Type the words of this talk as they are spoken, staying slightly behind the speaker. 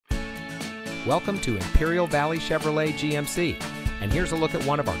Welcome to Imperial Valley Chevrolet GMC, and here's a look at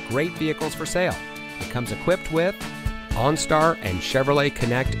one of our great vehicles for sale. It comes equipped with OnStar and Chevrolet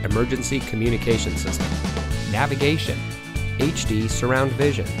Connect emergency communication system, navigation, HD surround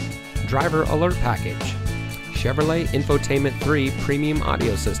vision, driver alert package, Chevrolet Infotainment 3 premium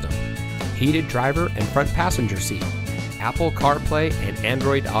audio system, heated driver and front passenger seat, Apple CarPlay and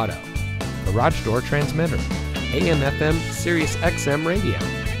Android Auto, garage door transmitter, AM/FM Sirius XM radio,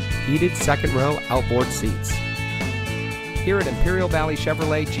 heated second row outboard seats. Here at Imperial Valley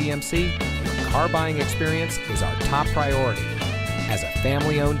Chevrolet GMC, your car buying experience is our top priority. As a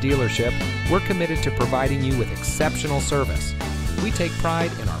family-owned dealership, we're committed to providing you with exceptional service. We take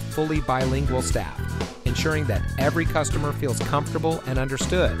pride in our fully bilingual staff, ensuring that every customer feels comfortable and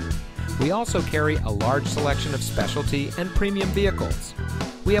understood. We also carry a large selection of specialty and premium vehicles.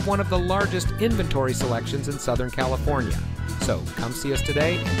 We have one of the largest inventory selections in Southern California. So come see us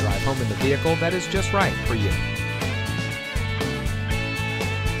today and drive home in the vehicle that is just right for you.